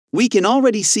We can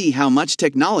already see how much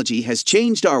technology has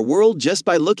changed our world just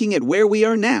by looking at where we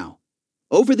are now.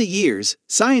 Over the years,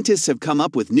 scientists have come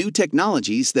up with new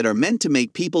technologies that are meant to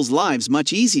make people's lives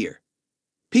much easier.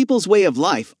 People's way of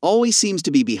life always seems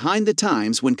to be behind the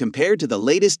times when compared to the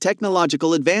latest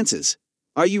technological advances.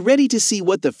 Are you ready to see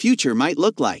what the future might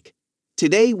look like?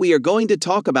 Today we are going to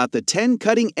talk about the 10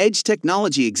 cutting-edge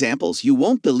technology examples you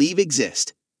won't believe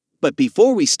exist. But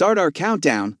before we start our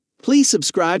countdown, please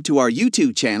subscribe to our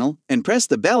YouTube channel and press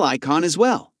the bell icon as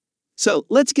well. So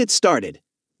let's get started.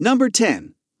 Number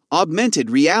 10.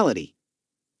 Augmented reality.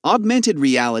 Augmented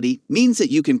reality means that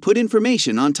you can put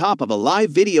information on top of a live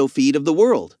video feed of the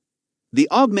world. The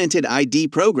Augmented ID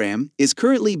program is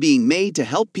currently being made to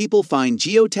help people find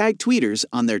geotagged tweeters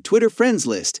on their Twitter friends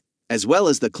list, as well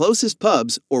as the closest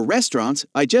pubs or restaurants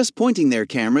by just pointing their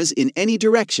cameras in any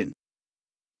direction.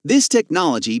 This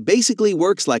technology basically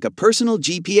works like a personal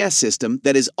GPS system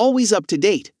that is always up to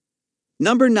date.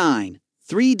 Number 9.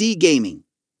 3D gaming.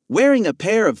 Wearing a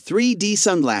pair of 3D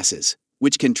sunglasses,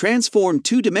 which can transform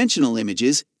two-dimensional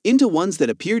images into ones that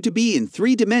appear to be in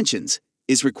 3 dimensions,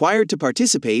 is required to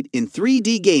participate in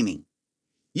 3D gaming.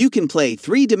 You can play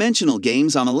 3-dimensional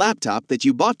games on a laptop that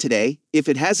you bought today if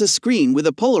it has a screen with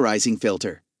a polarizing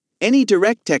filter. Any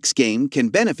DirectX game can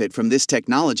benefit from this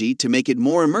technology to make it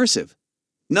more immersive.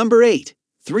 Number 8.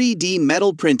 3D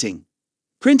metal printing.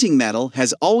 Printing metal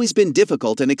has always been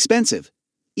difficult and expensive,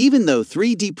 even though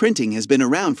 3D printing has been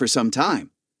around for some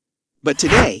time. But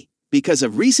today, because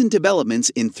of recent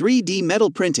developments in 3D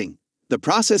metal printing, the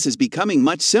process is becoming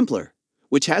much simpler,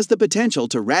 which has the potential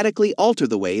to radically alter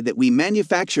the way that we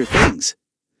manufacture things.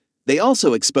 They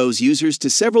also expose users to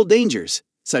several dangers,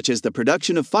 such as the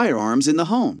production of firearms in the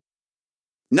home.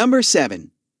 Number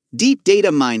 7. Deep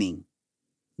data mining.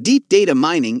 Deep data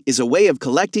mining is a way of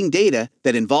collecting data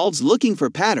that involves looking for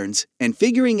patterns and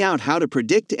figuring out how to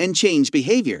predict and change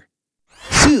behavior.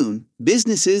 Soon,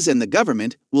 businesses and the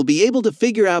government will be able to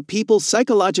figure out people's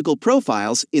psychological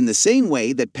profiles in the same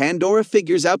way that Pandora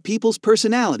figures out people's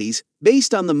personalities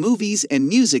based on the movies and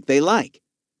music they like.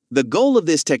 The goal of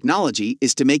this technology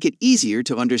is to make it easier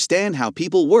to understand how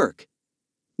people work.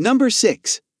 Number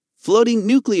 6. Floating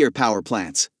nuclear power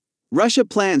plants. Russia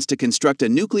plans to construct a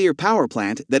nuclear power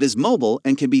plant that is mobile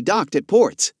and can be docked at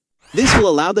ports. This will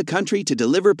allow the country to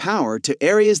deliver power to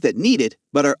areas that need it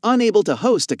but are unable to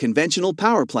host a conventional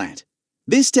power plant.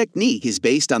 This technique is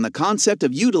based on the concept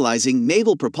of utilizing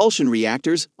naval propulsion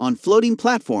reactors on floating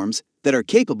platforms that are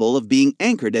capable of being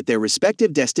anchored at their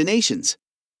respective destinations.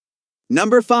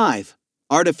 Number 5.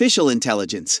 Artificial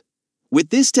intelligence. With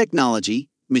this technology,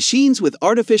 machines with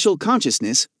artificial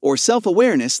consciousness or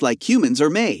self-awareness like humans are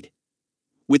made.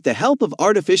 With the help of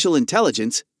artificial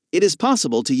intelligence, it is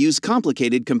possible to use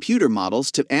complicated computer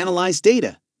models to analyze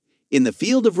data. In the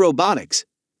field of robotics,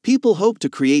 people hope to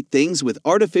create things with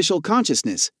artificial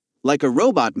consciousness, like a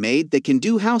robot maid that can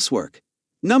do housework.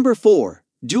 Number 4.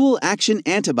 Dual-action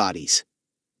antibodies.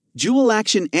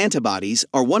 Dual-action antibodies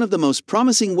are one of the most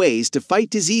promising ways to fight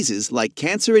diseases like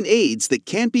cancer and AIDS that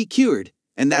can't be cured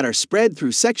and that are spread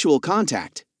through sexual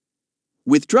contact.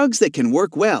 With drugs that can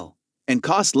work well and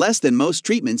cost less than most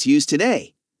treatments used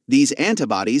today, these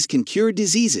antibodies can cure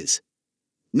diseases.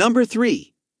 Number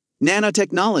 3.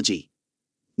 Nanotechnology.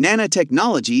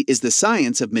 Nanotechnology is the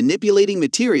science of manipulating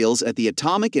materials at the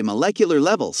atomic and molecular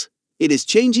levels. It is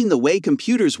changing the way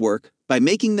computers work by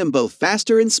making them both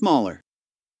faster and smaller.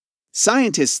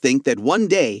 Scientists think that one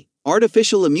day,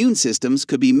 artificial immune systems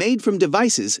could be made from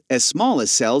devices as small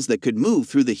as cells that could move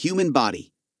through the human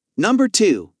body. Number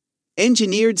 2.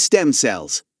 Engineered stem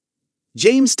cells.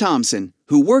 James Thomson,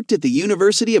 who worked at the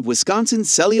University of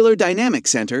Wisconsin's Cellular Dynamics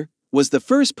Center, was the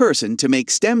first person to make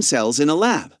stem cells in a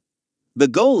lab. The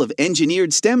goal of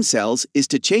engineered stem cells is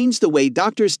to change the way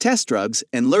doctors test drugs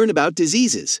and learn about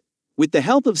diseases. With the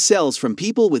help of cells from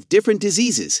people with different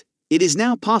diseases, it is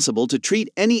now possible to treat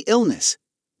any illness.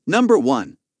 Number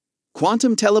 1.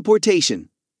 Quantum teleportation.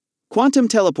 Quantum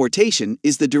teleportation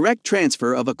is the direct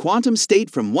transfer of a quantum state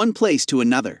from one place to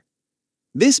another.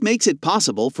 This makes it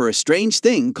possible for a strange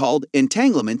thing called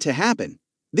entanglement to happen.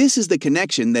 This is the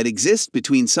connection that exists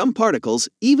between some particles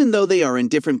even though they are in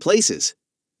different places.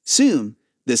 Soon,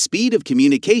 the speed of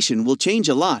communication will change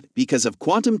a lot because of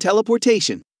quantum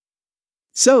teleportation.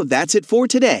 So that's it for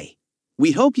today.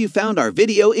 We hope you found our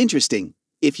video interesting.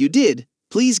 If you did,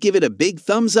 please give it a big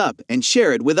thumbs up and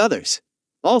share it with others.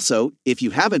 Also, if you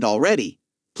haven't already,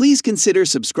 please consider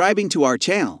subscribing to our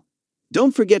channel.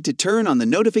 Don't forget to turn on the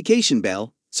notification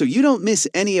bell so you don't miss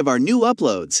any of our new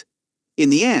uploads. In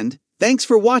the end, thanks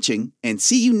for watching and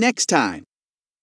see you next time.